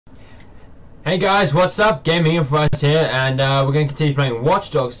Hey guys, what's up? Gaming Improvise here, and we're going to continue playing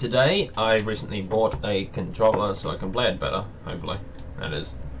Watchdogs today. I recently bought a controller so I can play it better, hopefully. That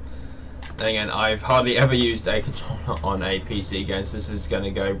is. Then again, I've hardly ever used a controller on a PC game, so this is going to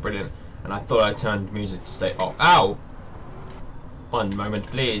go brilliant. And I thought I turned music to stay off. Ow! One moment,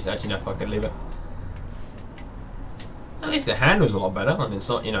 please. Actually, no, if I could leave it. At least the handle's a lot better, and it's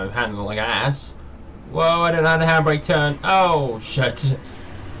not, you know, handling like ass. Whoa, I don't know how the handbrake turn. Oh, shit.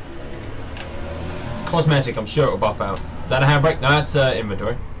 It's cosmetic, I'm sure it'll buff out. Is that a handbrake? No, that's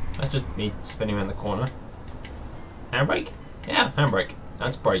inventory. That's just me spinning around the corner. Handbrake? Yeah, handbrake.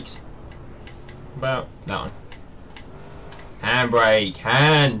 That's brakes. About that one. Handbrake,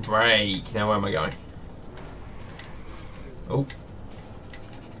 handbrake. Now where am I going? Oh.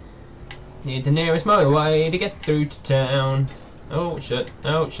 Need the nearest motorway to get through to town. Oh shit,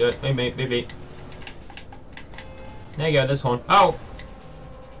 oh shit, beep beep beep beep. There you go, this one. Oh!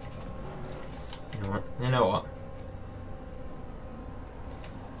 You know what? You know what?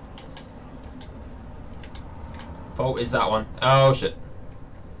 Fault is that one. Oh shit.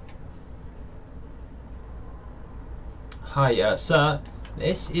 Hi, sir.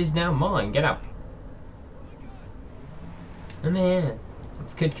 This is now mine. Get out. Oh man.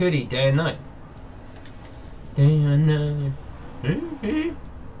 It's Kid Cudi, day and night. Day and night.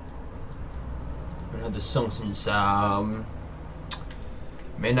 I heard the song since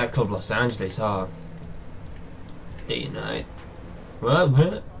Midnight Club Los Angeles. Day and night.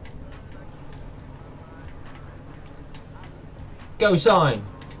 What? Go sign.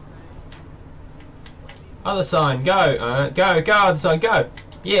 Other sign. Go. Go. Go. Other sign. Go.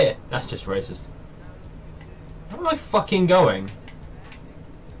 Yeah. That's just racist. Where am I fucking going?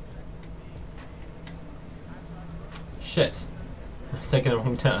 Shit. I'm taking the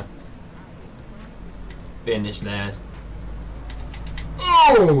wrong turn. Finish there.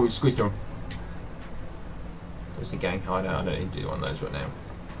 Oh! Squeeze through. There's a gang hideout. I don't need to do one of those right now.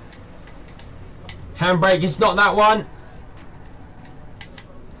 Handbrake is not that one!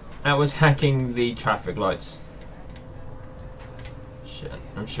 That was hacking the traffic lights. Shit.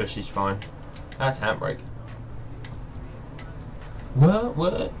 I'm sure she's fine. That's handbrake. What?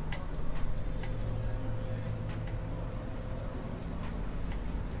 What?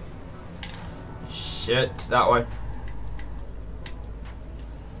 Shit, that way.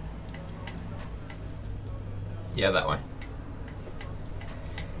 Yeah, that way.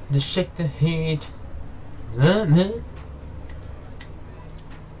 Just shake the head.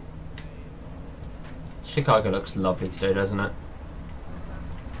 Chicago looks lovely today, doesn't it?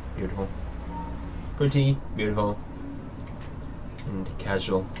 Beautiful. Pretty, beautiful. And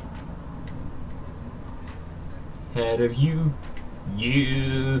casual. Head of you.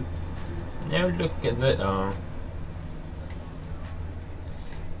 You. Now look at that. Oh.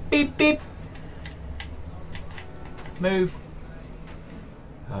 Beep beep. Move.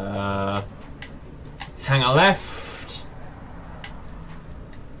 Hang a left.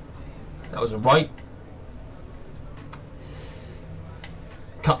 That was a right.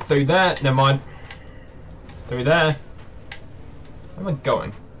 Cut through there. Never mind. Through there. Where am I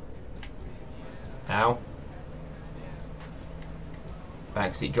going? Ow.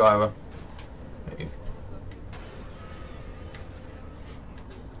 Backseat driver. Move.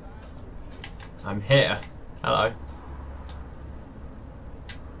 I'm here. Hello.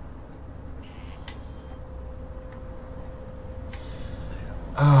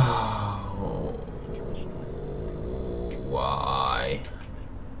 Oh. Why?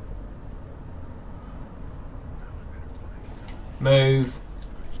 Move.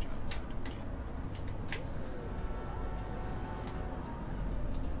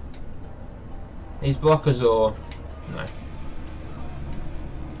 These blockers or no?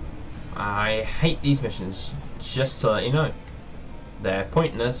 I hate these missions, just to let you know. They're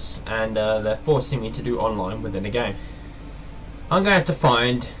pointless and they're forcing me to do online within a game. I'm going to have to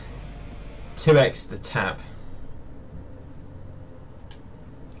find 2x the tap.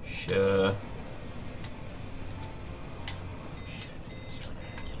 Sure.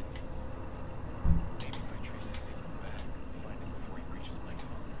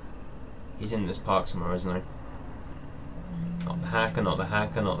 He's in this park somewhere, isn't he? Not the hacker, not the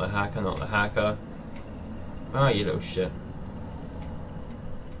hacker, not the hacker, not the hacker. Oh, you little shit.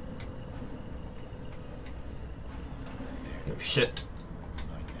 You little shit.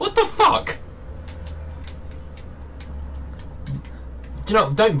 What the fuck? Do you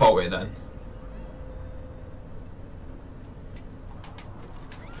know, don't vault it then.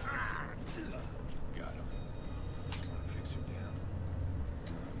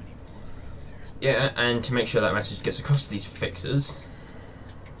 Yeah, and to make sure that message gets across to these fixers,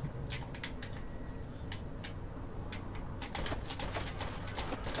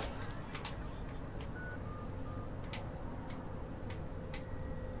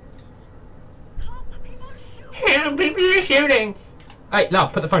 shooting! Hey,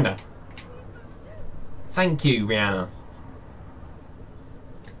 love, put the phone down. Thank you, Rihanna.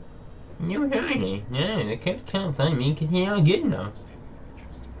 You're honey. No, the cops can't find me because you're not good enough.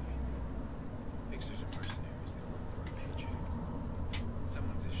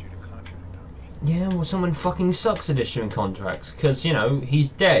 Yeah, well, someone fucking sucks at issuing contracts because, you know, he's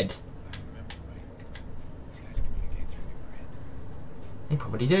dead. They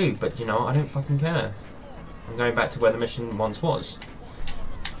probably do, but, you know, I don't fucking care. I'm going back to where the mission once was.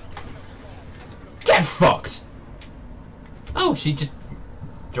 Get fucked! Oh, she just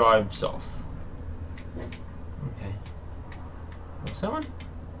drives off. Okay. What's that one?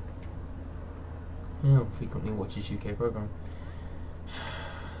 Oh, frequently watches UK program.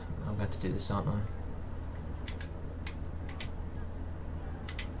 I'm going to do this, aren't I?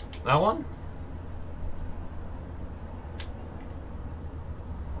 That one?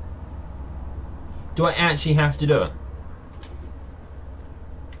 Do I actually have to do it?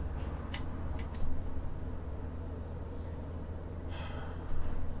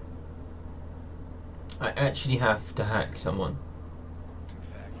 I actually have to hack someone.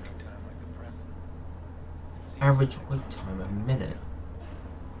 Average wait time a minute.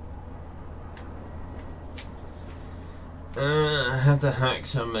 I have to hack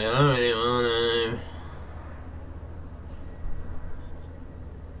somebody. I don't really want to.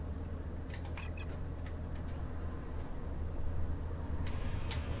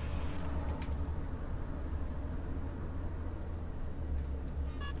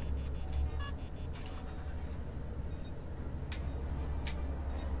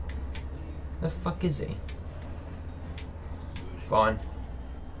 The fuck is he? Fine.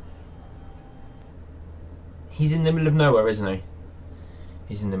 He's in the middle of nowhere, isn't he?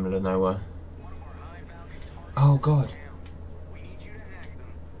 He's in the middle of nowhere. Oh god.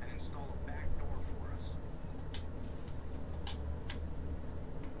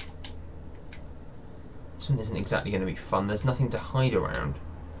 This one isn't exactly going to be fun. There's nothing to hide around.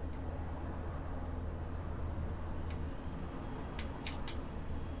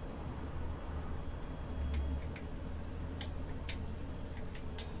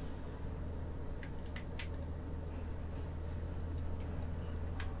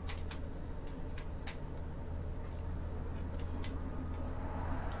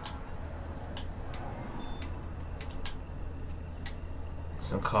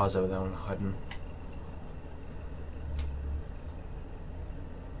 Some cars over there on hiding.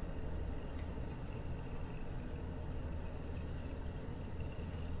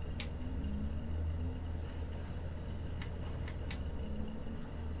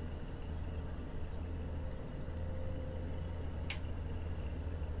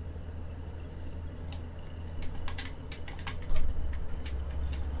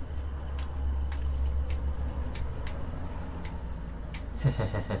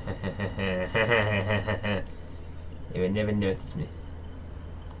 They would never notice me.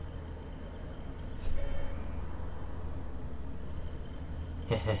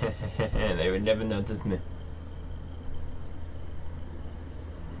 They would never notice me.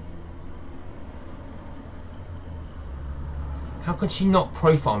 How could she not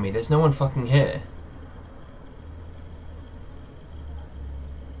profile me? There's no one fucking here.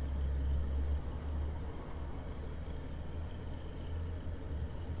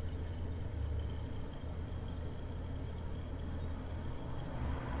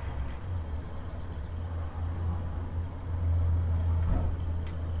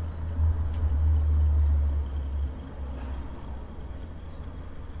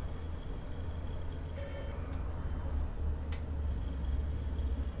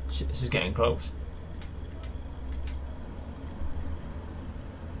 Shit, this is getting close.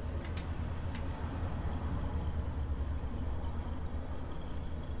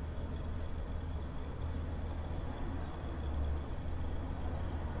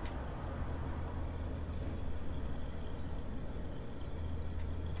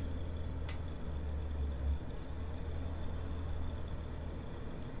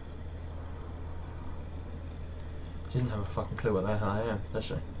 She doesn't have a fucking clue what the hell I am, does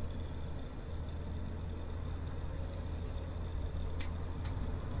she?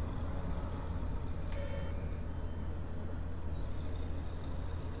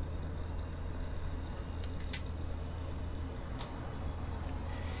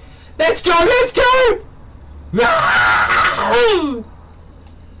 Let's go! Let's go! No!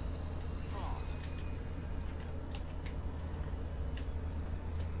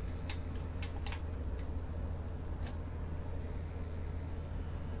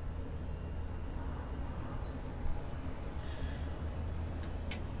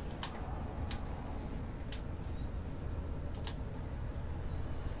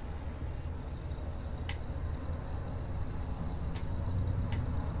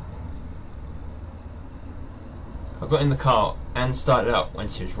 got in the car and started up when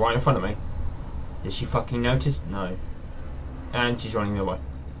she was right in front of me. Did she fucking notice? No. And she's running the other way.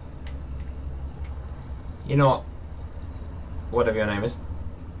 You know what? Whatever your name is.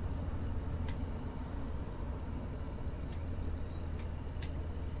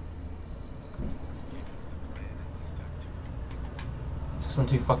 It's because I'm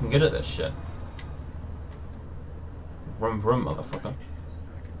too fucking good at this shit. Vroom vroom, motherfucker.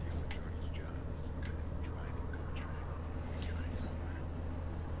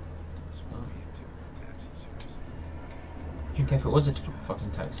 If it was a typical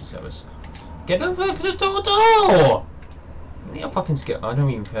fucking taxi service, get the fuck to the door! I need a fucking skip. I don't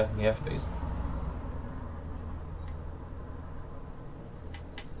even care for these.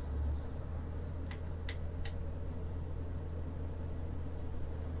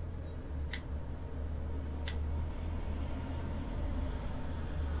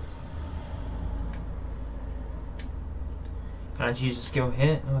 Can I use a skill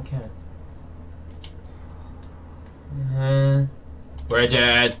here? Oh, I can.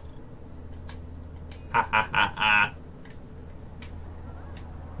 Bridges! Ha ha ha ha.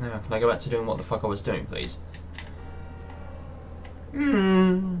 Now, can I go back to doing what the fuck I was doing, please?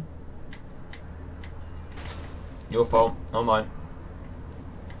 Your fault, not mine.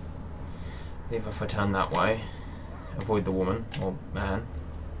 Leave if I turn that way. Avoid the woman, or man.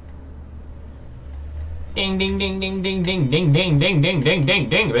 Ding ding ding ding ding ding ding ding ding ding ding ding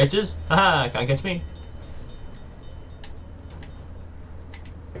ding, bitches! Haha, can't catch me.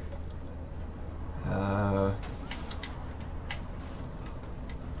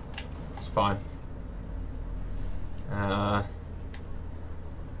 It's fine. Oh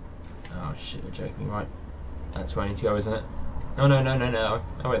shit, you're joking, right? That's where I need to go, isn't it? Oh no no no no!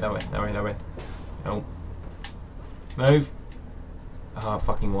 Oh wait, that way, that way, that way. No. Move! Oh, it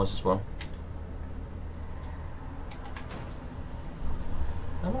fucking was as well.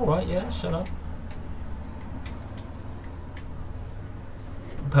 I'm alright, yeah, shut up.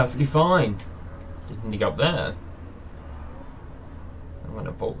 I'm perfectly fine. Just need to go up there. I'm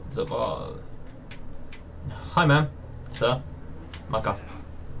gonna bolt the bar. Hi, ma'am. Sir. Maka.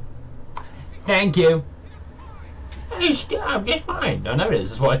 Thank you. It's fine. I know it is.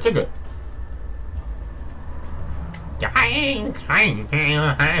 This is what I took it.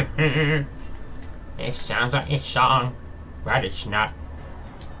 It sounds like a song, but it's not.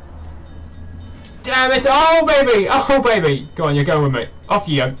 Damn it! Oh baby! Oh baby! Go on, you're going with me. Off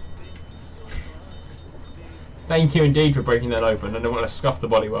you go. Thank you indeed for breaking that open. I don't want to scuff the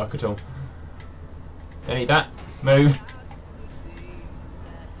bodywork at all. Don't need that. Move.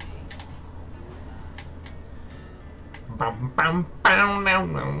 Bam, bam, bam,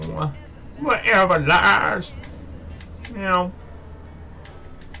 bam, bam. Whatever lies. Meow.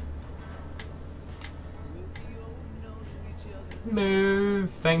 Move.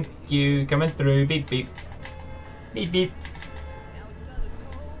 Thank you. Coming through. Beep, beep. Beep, beep.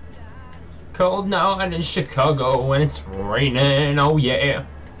 Cold night in Chicago and it's raining. Oh yeah.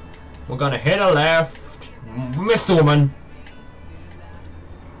 We're gonna hit a left. Miss the woman.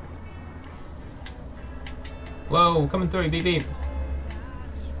 Whoa, coming through. Beep, beep.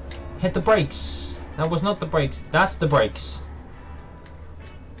 Hit the brakes. That was not the brakes. That's the brakes.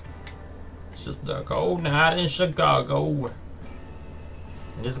 It's just a cold night in Chicago.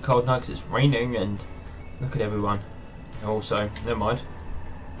 It is a cold night because it's raining and look at everyone. Also, never mind.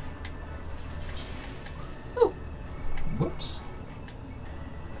 Oh, whoops.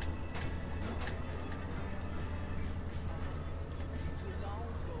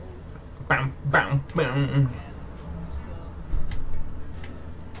 Bam, bam, bam.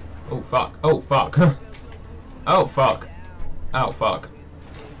 Oh fuck! Oh fuck! Oh fuck! Oh fuck!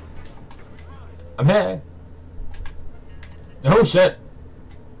 I'm here. Oh shit!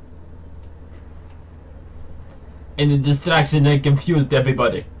 And the distraction and confused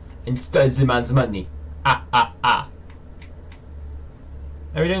everybody and stole the man's money. Ah ah ah.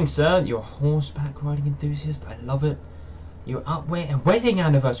 How are you doing, sir? You're a horseback riding enthusiast. I love it. You're up a wedding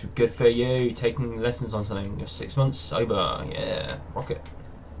anniversary. Good for you. Taking lessons on something. You're 6 months sober. Yeah, rocket.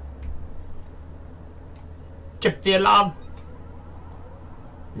 Trip the alarm.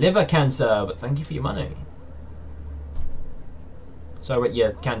 Liver cancer, but thank you for your money. So,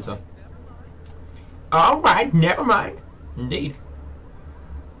 yeah, cancer. Alright, never mind. Indeed.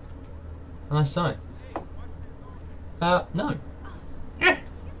 A nice sign. No.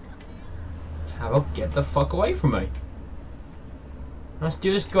 How about get the fuck away from me? Let's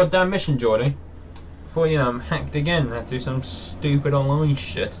do this goddamn mission, Geordie. Before, you know, I'm hacked again and have to do some stupid online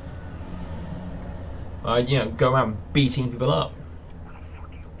shit. You know, go around beating people up.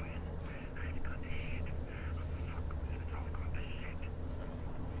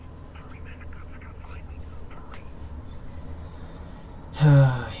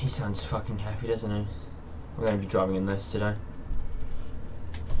 He sounds fucking happy, doesn't he? We're going to be driving in this today.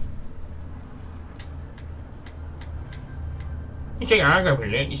 You think I'll go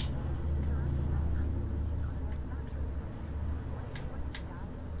police?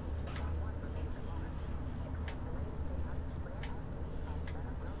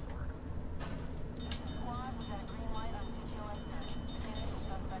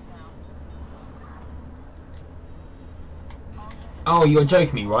 Oh, you're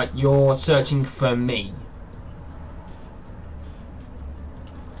joking me, right? You're searching for me.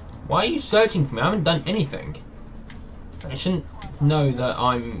 Why are you searching for me? I haven't done anything. I shouldn't know that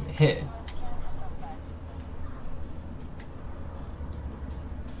I'm here.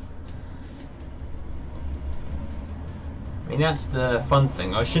 I mean, that's the fun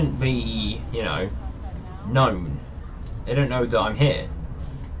thing. I shouldn't be, you know, known. They don't know that I'm here.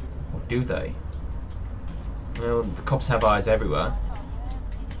 Or do they? Well, the cops have eyes everywhere.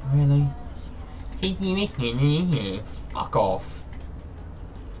 Really? Fuck off.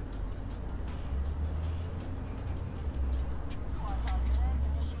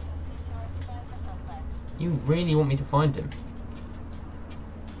 You really want me to find him?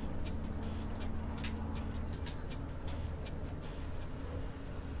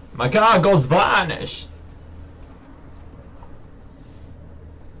 My car goes vanish!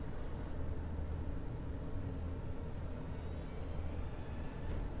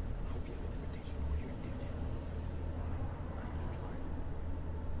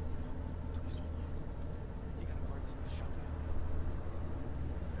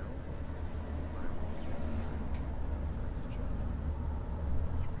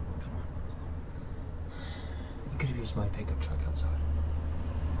 Could have used my pickup truck outside.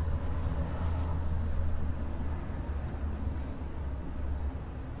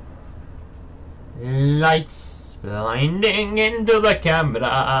 Lights blinding into the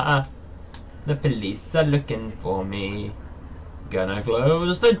camera. The police are looking for me. Gonna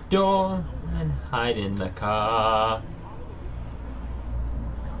close the door and hide in the car.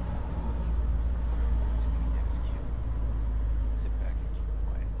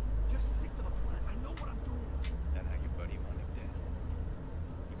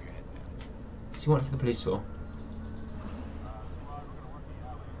 What do you want for the police for?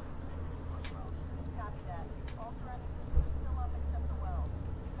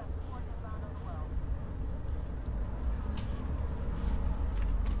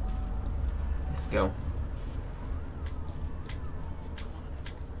 Let's go.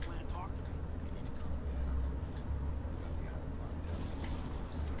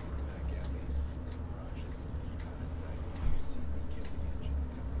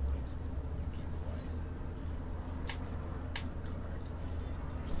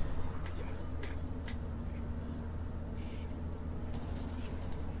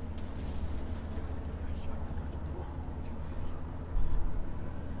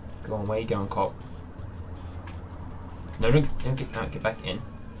 Go on, where you going, cop? No, don't get out, get back in.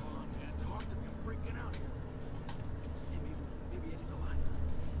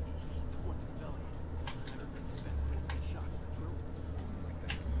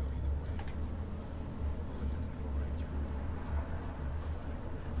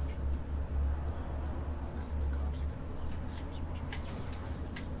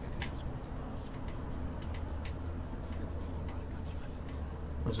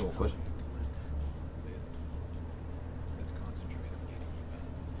 It was awkward.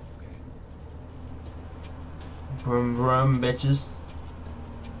 Vroom vroom, bitches.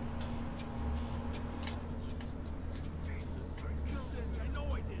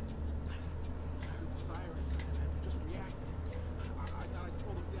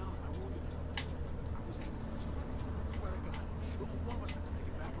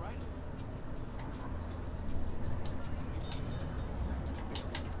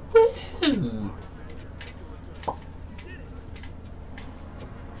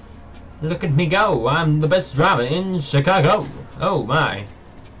 Look at me go, I'm the best driver in Chicago. Oh my.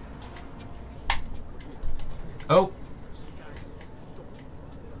 Oh.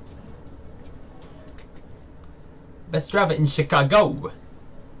 Best driver in Chicago.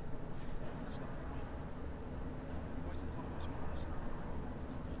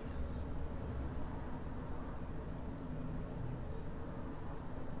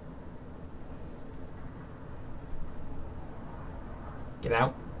 Get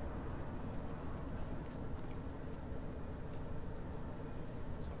out.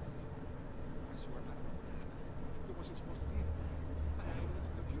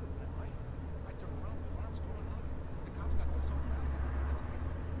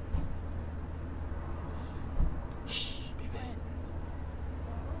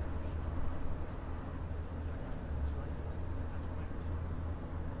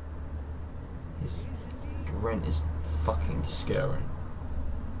 rent is fucking scary.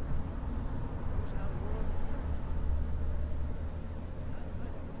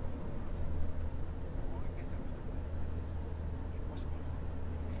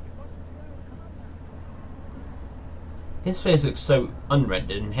 His face looks so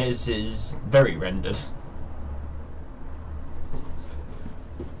unrendered, and his is very rendered.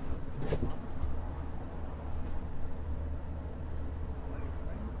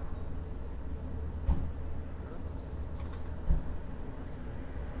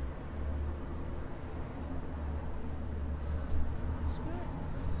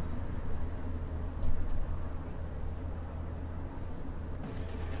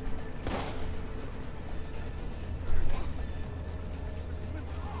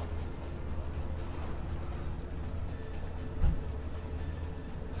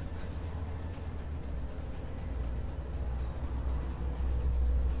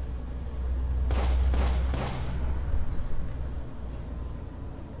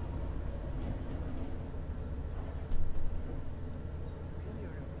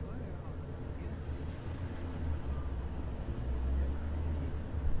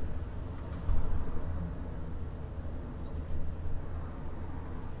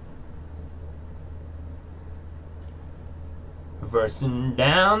 Reversing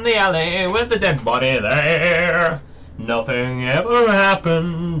down the alley with the dead body there. Nothing ever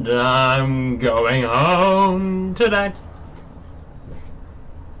happened. I'm going home tonight.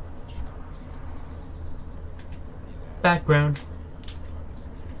 Background.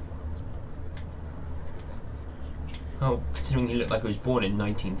 Oh, considering he looked like he was born in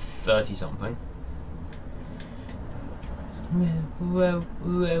 1930 something. Whoa,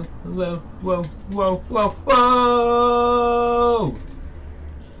 whoa, whoa, whoa, whoa, whoa, whoa!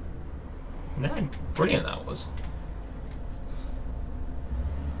 Man, brilliant that was.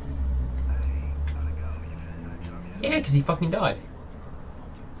 Yeah, because he fucking died.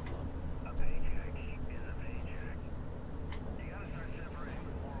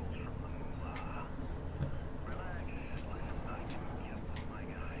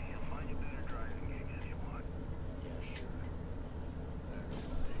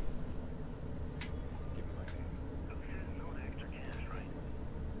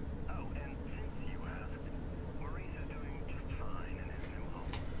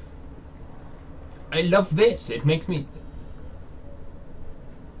 I love this. It makes me...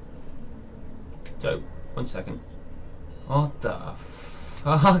 So, 1 second. What the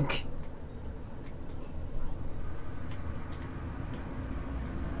fuck?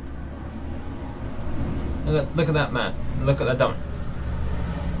 Look at that man. Look at that dummy.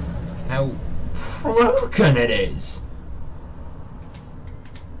 How broken it is.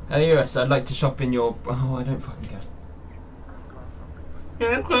 Hey, yes, I'd like to shop in your... Oh, I don't fucking care.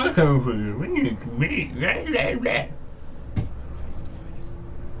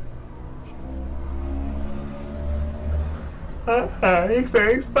 It's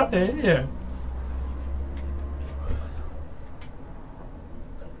very funny, yeah.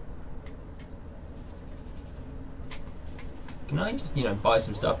 Can I just, buy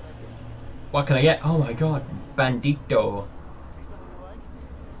some stuff? What can I get? Oh my god, Bandito.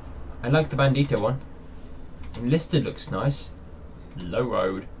 I like the Bandito one. Enlisted looks nice. Low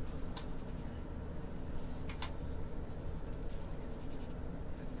road.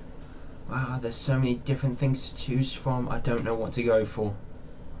 Wow, there's so many different things to choose from. I don't know what to go for.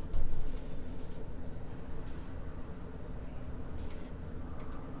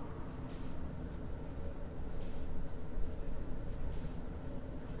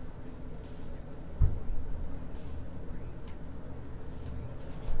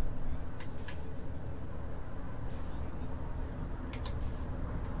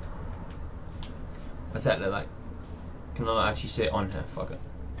 What's that look like? Can I actually sit on her? Fuck it.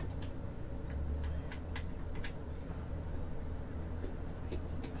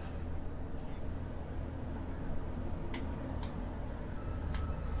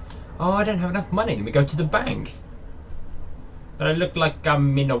 Oh, I don't have enough money. Let me go to the bank. But I look like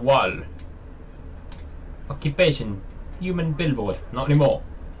I'm in a wall. Occupation. Human billboard. Not anymore.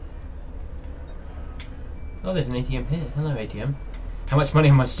 Oh, there's an ATM here. Hello, ATM. How much money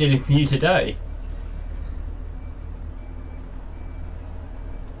am I stealing from you today?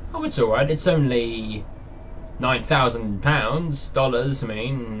 Oh, it's alright. It's only £9,000. Dollars, I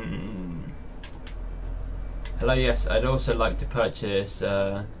mean. Hello, yes. I'd also like to purchase...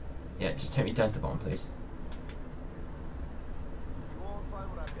 yeah, just take me down to the bottom, please.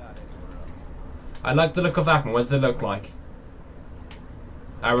 I like the look of that one. What does it look like?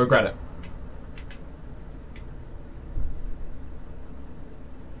 I regret it.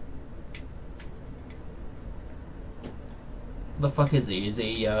 the fuck is he? Is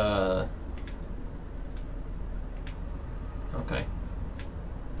he, okay.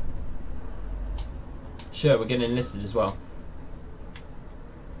 Sure, we're getting enlisted as well.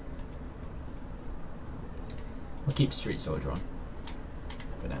 We'll keep Street Soldier on.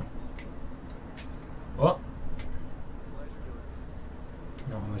 For now. What?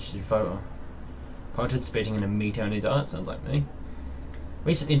 Not much to photo. Participating in a meat-only diet, sounds like me.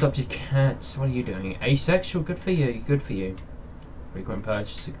 Recently adopted cats. What are you doing? Asexual? Good for you. Good for you. Frequent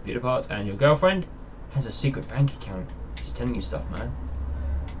purchase of computer parts, and your girlfriend has a secret bank account. She's telling you stuff, man.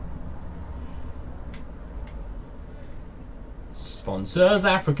 Sponsors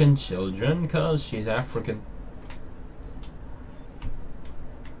African children, cause she's African.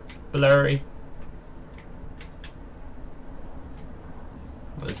 Blurry.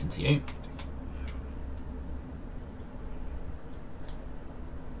 I'll listen to you.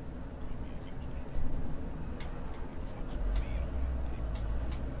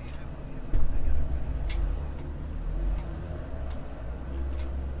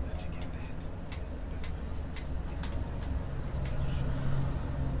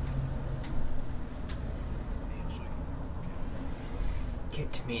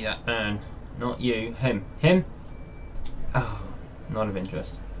 Get me that man. Not you. Him. Him? Oh, not of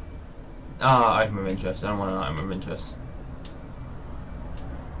interest. Ah, item of interest. I don't want an item of interest.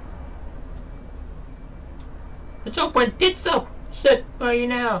 The job went tits up! Shit, where are you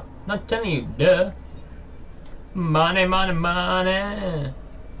now? Not telling you, duh. Money, money, money. I'm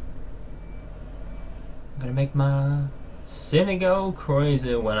gonna make my city go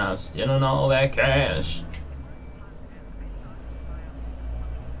crazy when I'm stealing all that cash.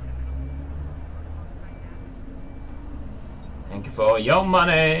 Thank you for your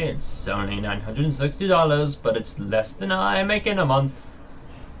money. It's only $960, but it's less than I make in a month.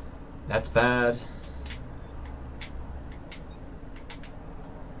 That's bad.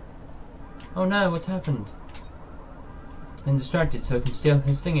 Oh no, what's happened? I've been distracted so I can steal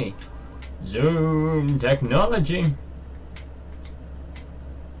his thingy. Zoom technology.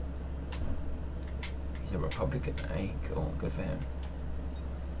 He's a Republican, eh? Cool, good for him.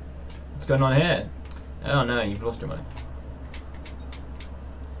 What's going on here? Oh no, you've lost your money.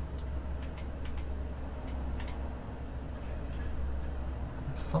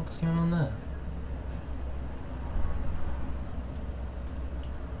 What the fuck's going on there?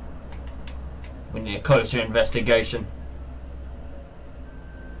 We need a closer investigation.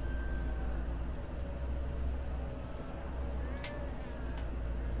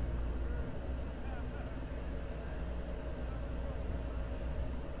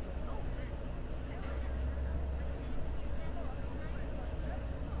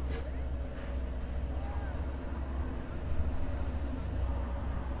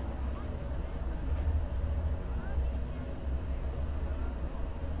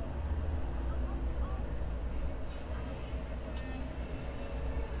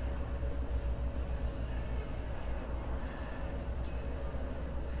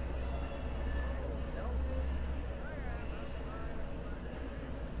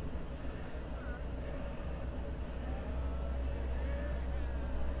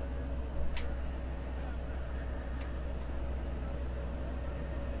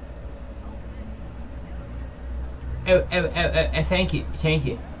 Oh, thank you, thank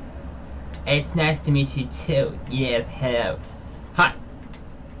you. It's nice to meet you too. Yeah, hello. Hi.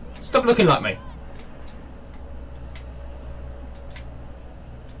 Stop looking like me.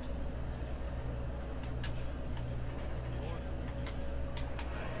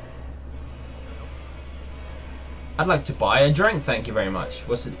 I'd like to buy a drink, thank you very much.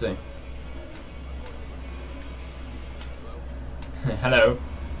 What's it doing? Hello.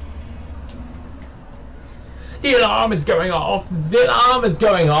 The alarm is going off! The alarm is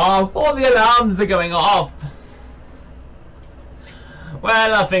going off! All the alarms are going off!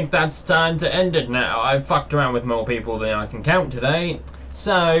 Well, I think that's time to end it now. I've fucked around with more people than I can count today.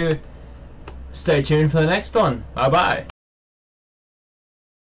 So, stay tuned for the next one. Bye bye.